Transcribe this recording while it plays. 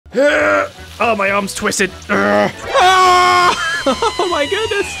Oh, my arm's twisted. Oh my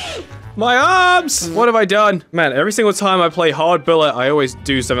goodness. My arms! What have I done? Man, every single time I play Hard Bullet, I always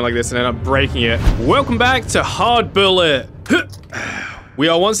do something like this and end up breaking it. Welcome back to Hard Bullet. We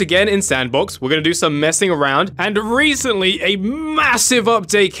are once again in Sandbox. We're gonna do some messing around. And recently, a massive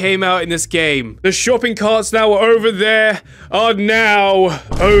update came out in this game. The shopping carts now over there are now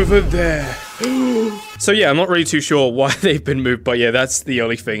over there. So yeah, I'm not really too sure why they've been moved, but yeah, that's the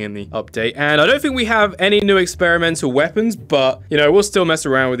only thing in the update. And I don't think we have any new experimental weapons, but, you know, we'll still mess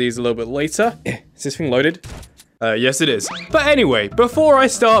around with these a little bit later. Is this thing loaded? Yes it is. But anyway, before I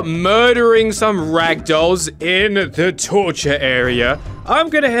start murdering some ragdolls in the torture area,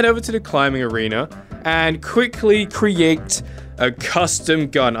 I'm gonna head over to the climbing arena and quickly create a custom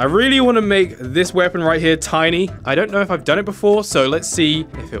gun. I really want to make this weapon right here tiny. I don't know if I've done it before, so let's see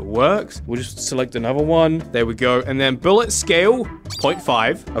if it works. We'll just select another one. There we go. And then bullet scale,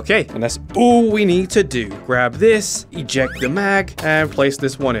 0.5. Okay, and that's all we need to do. Grab this, eject the mag, and place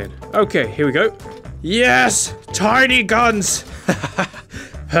this one in. Okay, here we go. Yes! Tiny guns!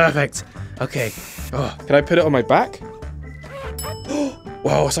 Perfect. Okay. Oh, can I put it on my back?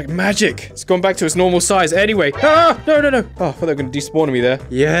 Wow, it's like magic. It's gone back to its normal size. Anyway. Ah! No, no, no. Oh, I thought they were going to despawn me there.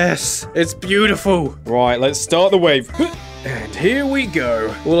 Yes! It's beautiful. Right, let's start the wave. And here we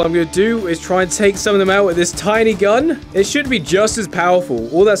go. All I'm going to do is try and take some of them out with this tiny gun. It should be just as powerful.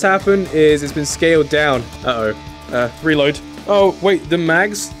 All that's happened is it's been scaled down. Uh-oh. Reload. Oh, wait. The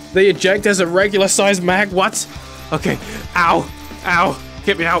mags? They eject as a regular size mag? What? Okay. Ow. Ow.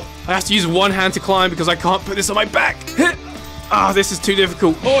 Get me out. I have to use one hand to climb because I can't put this on my back. Ah, this is too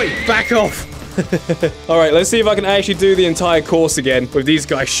difficult. Oi, back off. All right, let's see if I can actually do the entire course again with these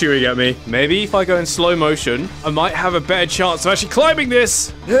guys shooting at me. Maybe if I go in slow motion, I might have a better chance of actually climbing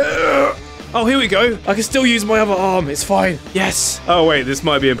this. Oh, here we go. I can still use my other arm. It's fine. Yes. Oh, wait, this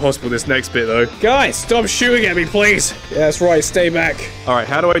might be impossible, this next bit, though. Guys, stop shooting at me, please. Yeah, that's right. Stay back. All right,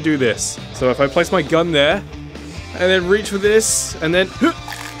 how do I do this? So if I place my gun there and then reach for this and then...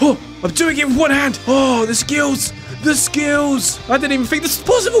 Oh, I'm doing it with one hand. Oh, the skills. The skills! I didn't even think this was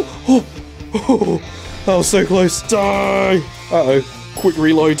possible! Oh, that was so close. Die! Uh-oh. Quick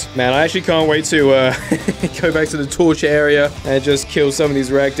reload. Man, I actually can't wait to go back to the torture area and just kill some of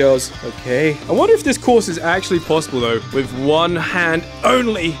these ragdolls. Okay. I wonder if this course is actually possible, though, with one hand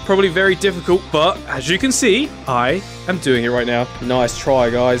only. Probably very difficult, but as you can see, I am doing it right now. Nice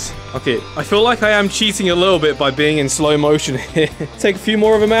try, guys. Okay, I feel like I am cheating a little bit by being in slow motion here. Take a few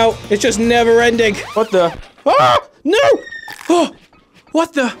more of them out. It's just never ending. What the? Ah! No! Oh!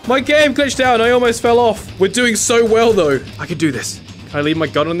 What the? My game glitched out and I almost fell off. We're doing so well, though. I can do this. Can I leave my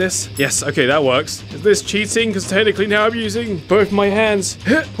gun on this? Yes, okay, that works. Is this cheating? Because technically now I'm using both my hands.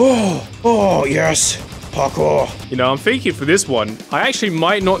 Oh, yes. Parkour. You know, I'm thinking for this one, I actually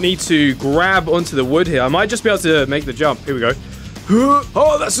might not need to grab onto the wood here. I might just be able to make the jump. Here we go.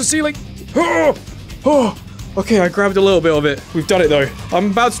 Oh, that's the ceiling. Oh. Okay, I grabbed a little bit of it. We've done it, though.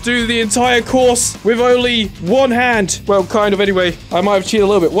 I'm about to do the entire course with only one hand. Well, kind of, anyway. I might have cheated a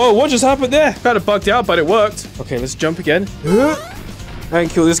little bit. Whoa, what just happened there? Kind of bugged out, but it worked. Okay, let's jump again. And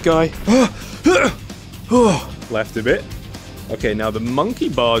kill this guy. Left a bit. Okay, now the monkey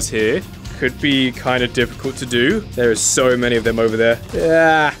bars here could be kind of difficult to do. There are so many of them over there.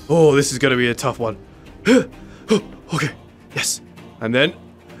 Yeah. Oh, this is going to be a tough one. Okay, yes. And then...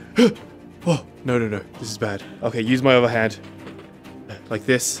 Oh, no. This is bad. Okay, use my other hand. Like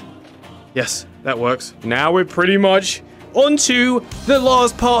this. Yes, that works. Now we're pretty much onto the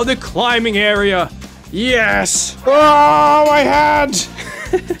last part of the climbing area. Yes! Oh, my hand!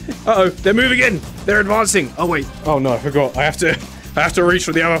 Uh-oh, they're moving in. They're advancing. Oh, wait. Oh, no, I forgot. I have to reach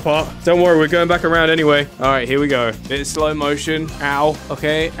for the other part. Don't worry, we're going back around anyway. All right, here we go. Bit of slow motion. Ow.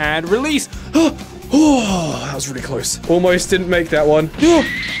 Okay, and release. Oh, that was really close. Almost didn't make that one.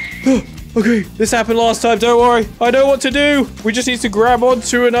 Okay, this happened last time, don't worry. I know what to do. We just need to grab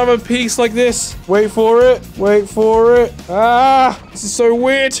onto another piece like this. Wait for it. Wait for it. Ah, this is so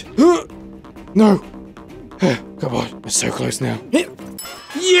weird. No. Come on, we're so close now.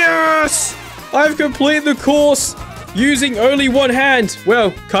 Yes! I've completed the course using only one hand.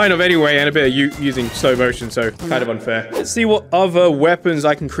 Well, kind of anyway, and a bit of using slow motion, so kind of unfair. Let's see what other weapons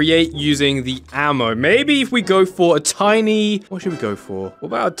I can create using the ammo. Maybe if we go for a tiny... What should we go for? What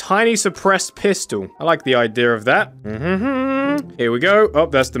about a tiny suppressed pistol? I like the idea of that. Here we go. Oh,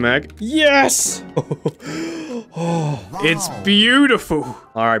 that's the mag. Yes! Oh, it's beautiful.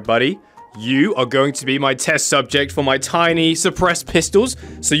 All right, buddy. You are going to be my test subject for my tiny suppressed pistols.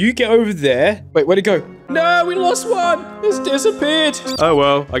 So you get over there. Wait, where'd it go? No, we lost one. It's disappeared. Oh,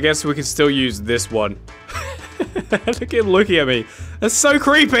 well, I guess we can still use this one. Look at him looking at me. That's so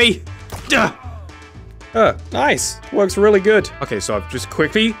creepy. Nice. Works really good. Okay, so I've just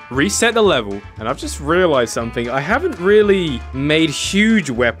quickly reset the level, and I've just realized something. I haven't really made huge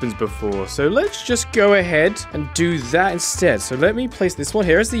weapons before, so let's just go ahead and do that instead. So let me place this one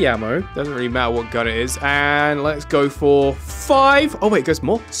here as the ammo. Doesn't really matter what gun it is. And let's go for 5. Oh, wait, it goes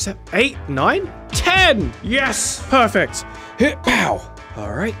more. 7, 8, 9, 10. Yes, perfect. Hit, pow.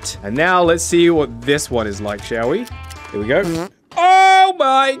 All right. And now let's see what this one is like, shall we? Here we go. Oh,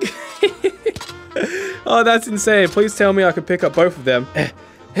 my. Oh, that's insane. Please tell me I can pick up both of them.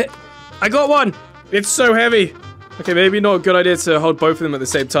 I got one. It's so heavy. Okay, maybe not a good idea to hold both of them at the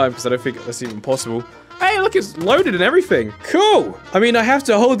same time because I don't think that's even possible. Hey, look, it's loaded and everything. Cool. I mean, I have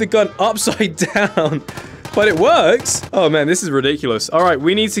to hold the gun upside down, but it works. Oh, man, this is ridiculous. All right,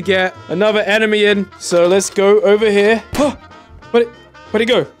 we need to get another enemy in. So let's go over here. Oh, where'd he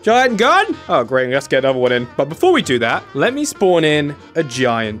go? Giant gun? Oh, great. Let's get another one in. But before we do that, let me spawn in a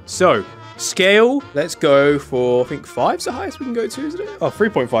giant. So scale, let's go for, I think 5's the highest we can go to, isn't it? Oh,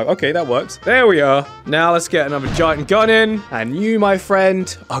 3.5. Okay, that works. There we are. Now let's get another giant gun in. And you, my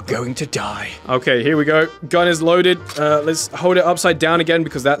friend, are going to die. Okay, here we go. Gun is loaded. Let's hold it upside down again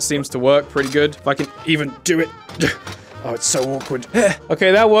because that seems to work pretty good. If I can even do it. Oh, it's so awkward.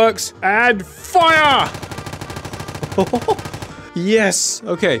 Okay, that works. And fire! Yes.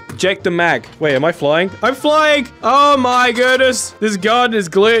 Okay. Eject the mag. Wait, am I flying? I'm flying! Oh my goodness. This gun is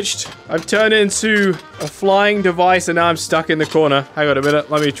glitched. I've turned it into a flying device and now I'm stuck in the corner. Hang on a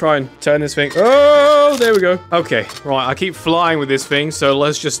minute. Let me try and turn this thing. Oh, there we go. Okay. Right. I keep flying with this thing, so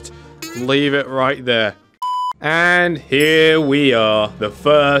let's just leave it right there. And here we are. The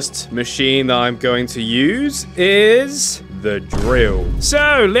first machine that I'm going to use is the drill.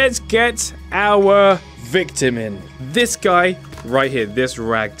 So let's get our victim in. This guy right here, this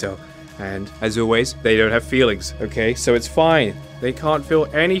ragdoll. And as always, they don't have feelings, okay? So it's fine. They can't feel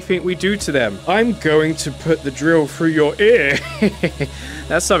anything we do to them. I'm going to put the drill through your ear.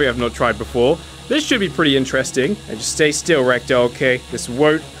 That's something I've not tried before. This should be pretty interesting. And just stay still, ragdoll, okay? This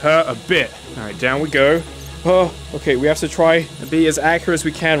won't hurt a bit. All right, down we go. Oh, okay, we have to try and be as accurate as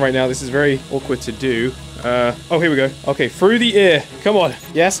we can right now. This is very awkward to do. Oh, here we go. Okay, through the ear. Come on.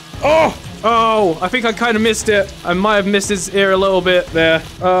 Yes. Oh, I think I kind of missed it. I might have missed his ear a little bit there.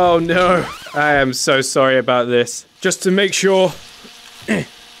 Oh, no. I am so sorry about this. Just to make sure.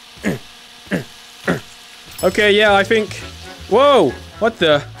 Okay, yeah, I think... Whoa, what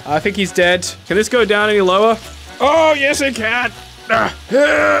the? I think he's dead. Can this go down any lower? Oh, yes, it can.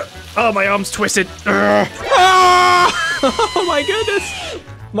 Oh, my arm's twisted. Oh, my goodness.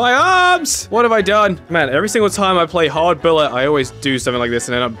 My arms! What have I done? Man, every single time I play Hard Bullet, I always do something like this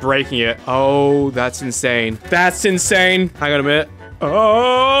and end up breaking it. Oh, that's insane. That's insane. Hang on a minute.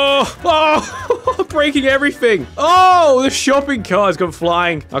 Oh, breaking everything. Oh, the shopping cart's gone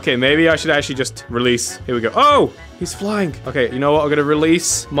flying. Okay, maybe I should actually just release. Here we go. Oh, he's flying. Okay, you know what? I'm gonna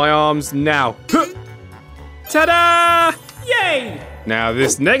release my arms now. Ta-da! Yay! Now,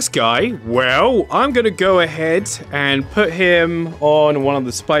 this next guy, well, I'm gonna go ahead and put him on one of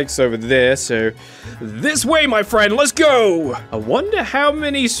the spikes over there. So, this way, my friend, let's go! I wonder how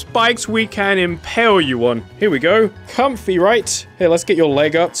many spikes we can impale you on. Here we go. Comfy, right? Here, let's get your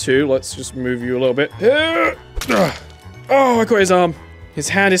leg up, too. Let's just move you a little bit. Oh, I got his arm. His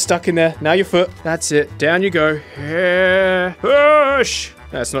hand is stuck in there. Now your foot. That's it. Down you go. Here. Push!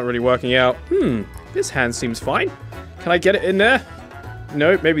 That's not really working out. This hand seems fine. Can I get it in there?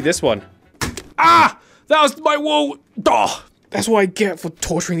 No, maybe this one. Ah! That was my wall! Oh, that's what I get for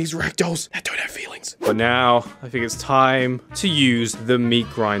torturing these ragdolls that don't have feelings. But now, I think it's time to use the meat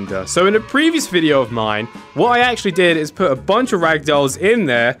grinder. So in a previous video of mine, what I actually did is put a bunch of ragdolls in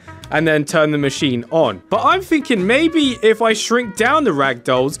there and then turn the machine on. But I'm thinking maybe if I shrink down the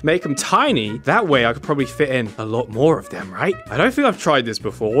ragdolls, make them tiny, that way I could probably fit in a lot more of them, right? I don't think I've tried this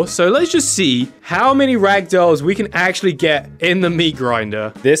before, so let's just see how many ragdolls we can actually get in the meat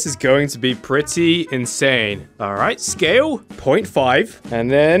grinder. This is going to be pretty insane. All right, scale 0.5, and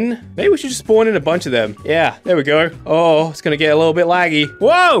then maybe we should just spawn in a bunch of them. Yeah, there we go. Oh, it's gonna get a little bit laggy.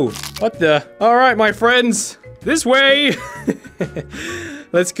 Whoa, what the? All right, my friends, this way.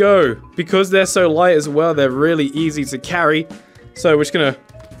 Let's go. Because they're so light as well, they're really easy to carry. So we're just gonna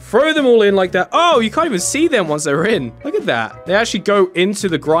throw them all in like that. Oh, you can't even see them once they're in. Look at that. They actually go into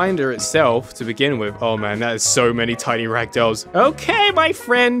the grinder itself to begin with. Oh man, that is so many tiny ragdolls. Okay, my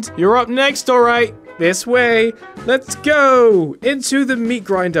friend, you're up next, all right? This way. Let's go into the meat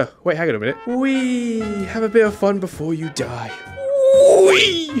grinder. Wait, hang on a minute. Wee, have a bit of fun before you die.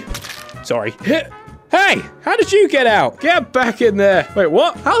 Wee. Sorry. Hey, how did you get out? Get back in there. Wait,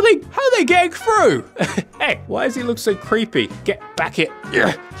 what? How are they getting through? Hey, why does he look so creepy? Get back in.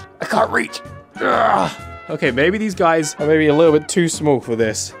 Yeah, I can't reach. Okay, maybe these guys are maybe a little bit too small for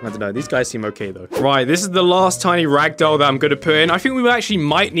this. I don't know. These guys seem okay, though. Right, this is the last tiny ragdoll that I'm going to put in. I think we actually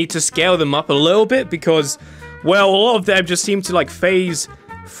might need to scale them up a little bit because, well, a lot of them just seem to, like, phase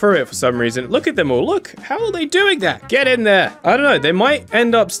through it for some reason. Look at them all. Look, how are they doing that? Get in there. I don't know. They might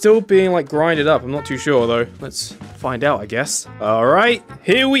end up still being, like, grinded up. I'm not too sure, though. Let's find out, I guess. All right.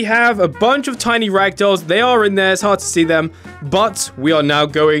 Here we have a bunch of tiny ragdolls. They are in there. It's hard to see them. But we are now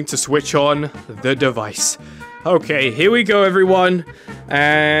going to switch on the device. Okay, here we go, everyone.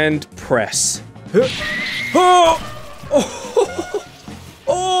 And press.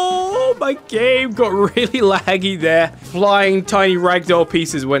 Oh, my game got really laggy there. Flying tiny ragdoll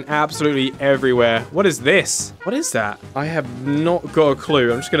pieces went absolutely everywhere. What is this? What is that? I have not got a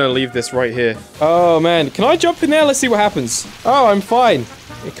clue. I'm just going to leave this right here. Oh, man. Can I jump in there? Let's see what happens. Oh, I'm fine.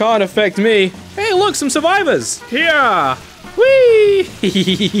 It can't affect me. Hey, look, some survivors. Here. Whee!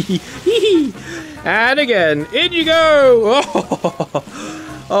 And again. In you go.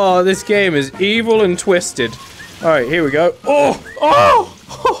 Oh, this game is evil and twisted. All right, here we go.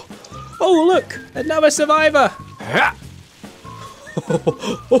 Oh, look, another survivor.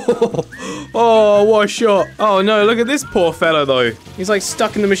 Oh, what a shot. Oh, no, look at this poor fella, though. He's, like,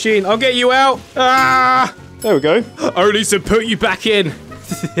 stuck in the machine. I'll get you out. Ah! There we go. Only to put you back in.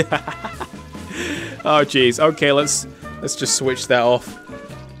 Oh, jeez. Okay, let's just switch that off.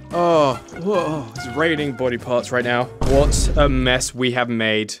 Oh, whoa, it's raining body parts right now. What a mess we have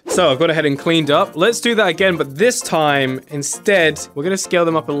made. So I've gone ahead and cleaned up. Let's do that again, but this time, instead, we're going to scale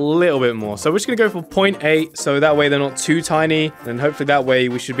them up a little bit more. So we're just going to go for 0.8, so that way they're not too tiny. And hopefully that way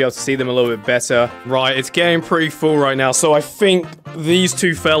we should be able to see them a little bit better. Right, it's getting pretty full right now. So I think these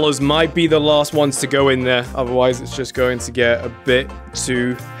two fellas might be the last ones to go in there. Otherwise, it's just going to get a bit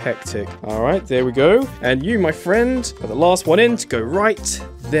too hectic. All right, there we go. And you, my friend, are the last one in to go right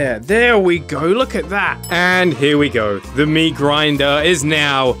there. There we go. Look at that. And here we go. The meat grinder is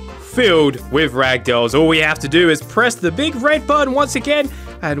now filled with ragdolls. All we have to do is press the big red button once again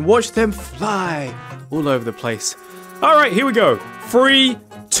and watch them fly all over the place. All right, here we go. 3,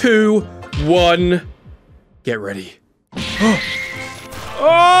 2, 1. Get ready.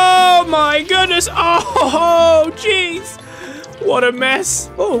 Oh my goodness. Oh, jeez. What a mess.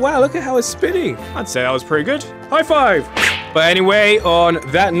 Oh, wow, look at how it's spinning. I'd say that was pretty good. High five. But anyway, on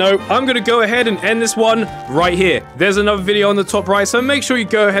that note, I'm going to go ahead and end this one right here. There's another video on the top right, so make sure you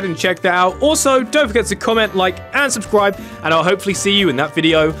go ahead and check that out. Also, don't forget to comment, like, and subscribe, and I'll hopefully see you in that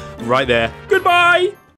video right there. Goodbye!